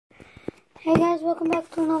Hey guys, welcome back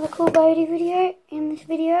to another cool birdie video. In this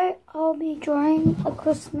video, I'll be drawing a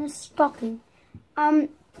Christmas stocking. In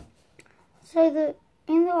the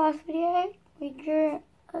last video, we drew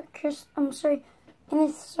a guys,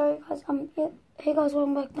 hey guys,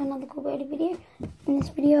 welcome back to another cool birdie video. In this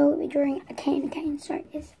video, we'll be drawing a candy cane. Sorry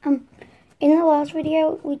guys. In the last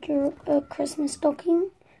video, we drew a Christmas stocking.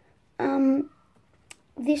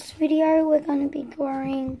 This video, we're going to be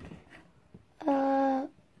drawing, a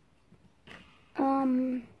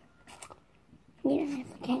candy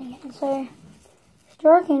cane. So, to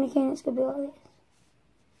draw a candy cane, it's going to be like this.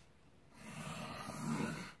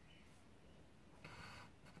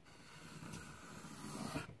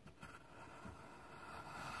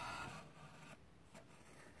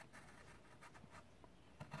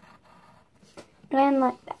 And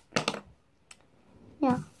like that.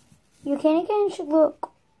 Now, your candy cane should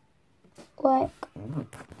look like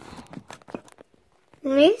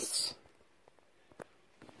this.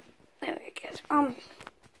 There it goes.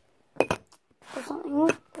 Or something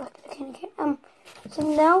like a candy cane. So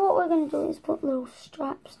now what we're going to do is put little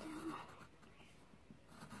straps down.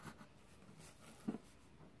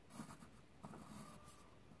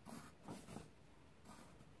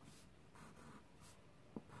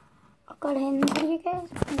 I've got to end the video, guys.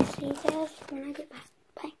 I'll see you guys when I get back.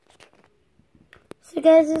 Bye. So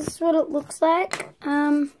guys, this is what it looks like.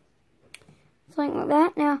 Something like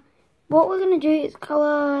that. Now, what we're going to do is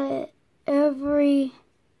colour every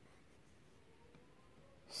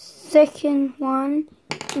second one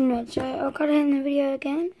in red. So I'll cut it in the video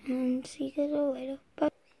again and see you guys all later.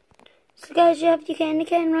 Bye. So guys, you have your candy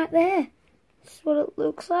cane right there. This is what it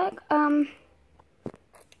looks like. What I'm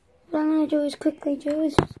going to do is quickly do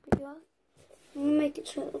is just put it up. I'm going to make it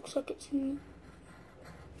so it looks like it's in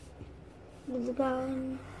the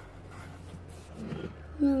garden. And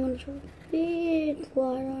I'm going to draw a big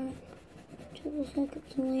wire on it. It looks like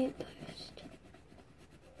it's a lamp post.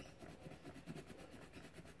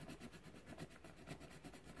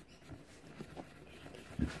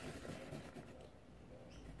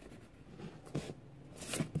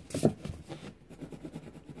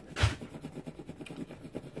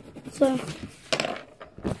 So,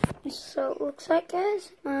 this is what it looks like,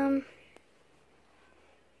 guys.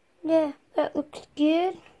 Yeah, that looks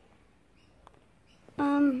good.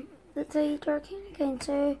 That's how you draw a candy cane.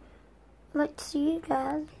 So, I'd like to see you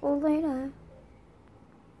guys all later.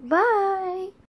 Bye!